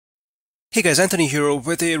Hey guys, Anthony here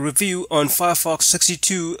with a review on Firefox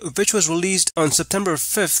 62, which was released on September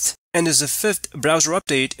 5th and is the 5th browser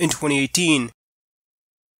update in 2018.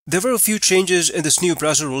 There were a few changes in this new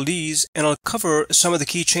browser release, and I'll cover some of the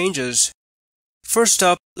key changes. First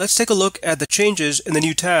up, let's take a look at the changes in the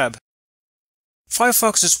new tab.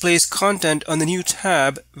 Firefox displays content on the new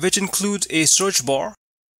tab, which includes a search bar,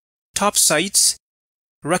 top sites,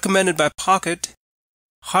 recommended by Pocket,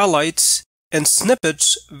 highlights, and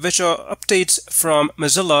snippets, which are updates from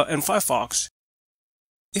Mozilla and Firefox.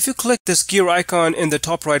 If you click this gear icon in the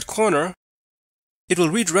top right corner, it will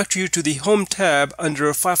redirect you to the Home tab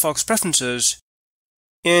under Firefox Preferences.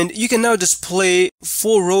 And you can now display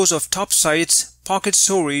 4 rows of top sites, Pocket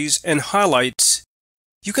stories, and highlights.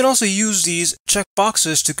 You can also use these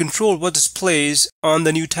checkboxes to control what displays on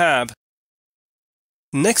the new tab.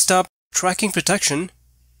 Next up, tracking protection.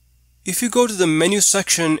 If you go to the menu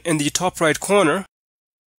section in the top right corner,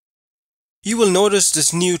 you will notice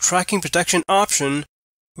this new tracking protection option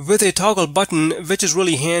with a toggle button, which is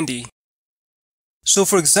really handy. So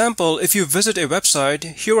for example, if you visit a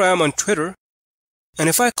website, here I am on Twitter, and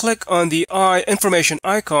if I click on the eye information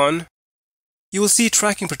icon, you will see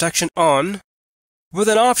tracking protection on, with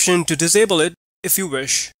an option to disable it if you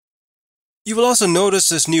wish. You will also notice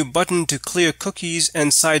this new button to clear cookies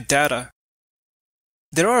and site data.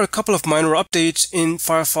 There are a couple of minor updates in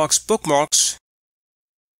Firefox Bookmarks.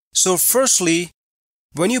 So firstly,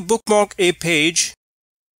 when you bookmark a page,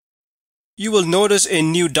 you will notice a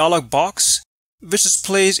new dialog box which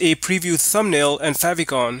displays a preview thumbnail and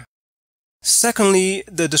favicon. Secondly,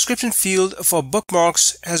 the description field for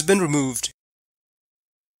bookmarks has been removed.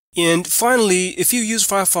 And finally, if you use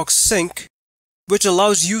Firefox Sync, which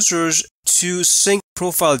allows users to sync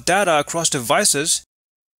profile data across devices,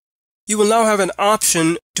 you will now have an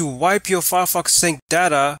option to wipe your Firefox Sync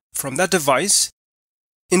data from that device,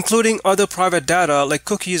 including other private data like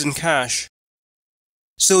cookies and cache.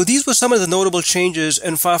 So these were some of the notable changes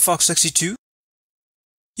in Firefox 62.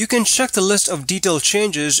 You can check the list of detailed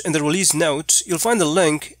changes in the release notes. You'll find the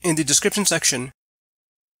link in the description section.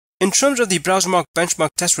 In terms of the BrowserMark benchmark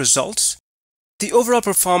test results, the overall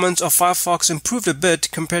performance of Firefox improved a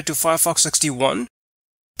bit compared to Firefox 61,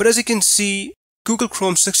 but as you can see, Google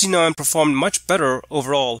Chrome 69 performed much better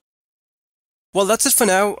overall. Well, that's it for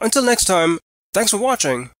now. Until next time, thanks for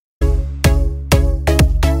watching.